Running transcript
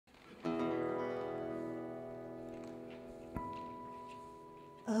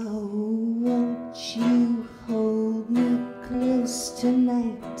Oh, won't you hold me close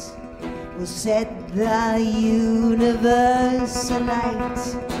tonight? We'll set the universe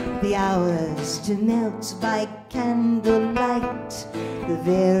alight, the hours to melt by candlelight, the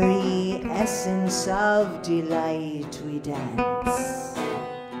very essence of delight we dance.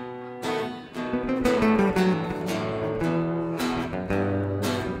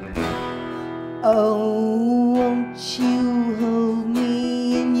 Oh, won't you hold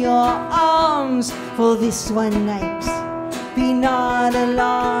me in your arms for this one night? Be not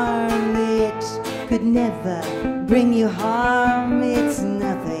alarmed, it could never bring you harm. It's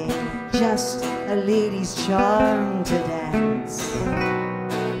nothing, just a lady's charm to dance.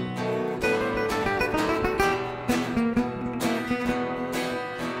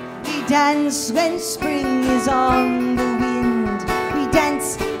 We dance when spring is on the wind. We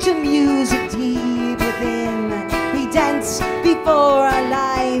dance to music deep within. We dance before our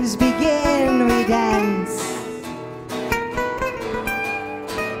lives begin. We dance.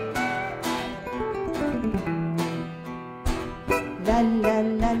 La la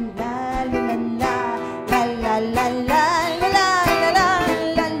la la la la la la la la la la la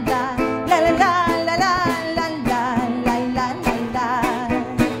la la la.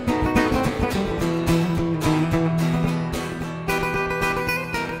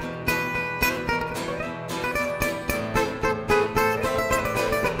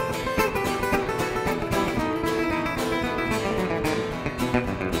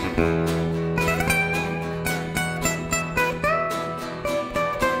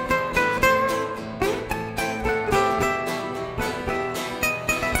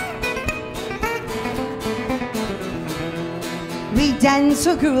 We dance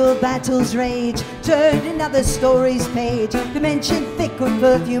where cruel battles rage, turn another story's page, dimension thick with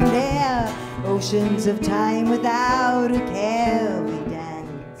perfumed air, oceans of time without a care. We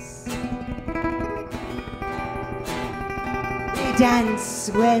dance. We dance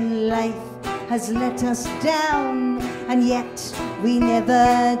when life has let us down, and yet we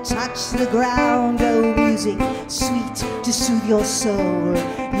never touch the ground. Oh, music sweet to soothe your soul,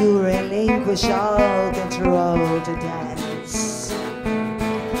 you relinquish all control to dance.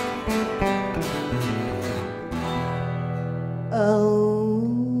 Oh,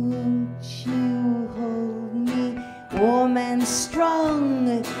 won't you hold me warm and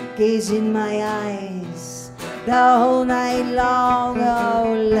strong, gaze in my eyes the whole night long.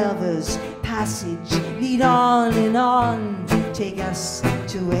 Oh, lovers' passage, lead on and on, take us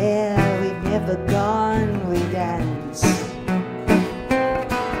to where we've never gone. We dance.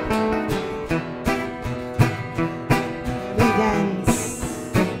 We dance.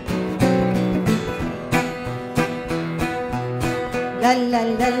 La la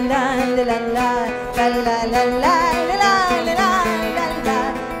la la la la la la la la la la la la la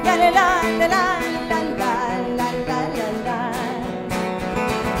la la.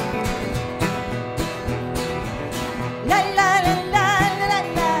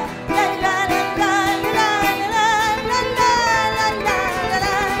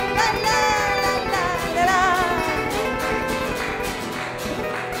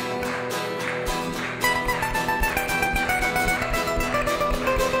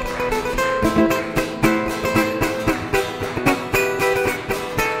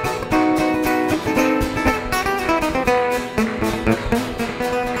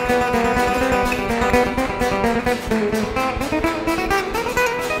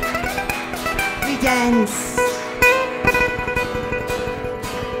 We dance.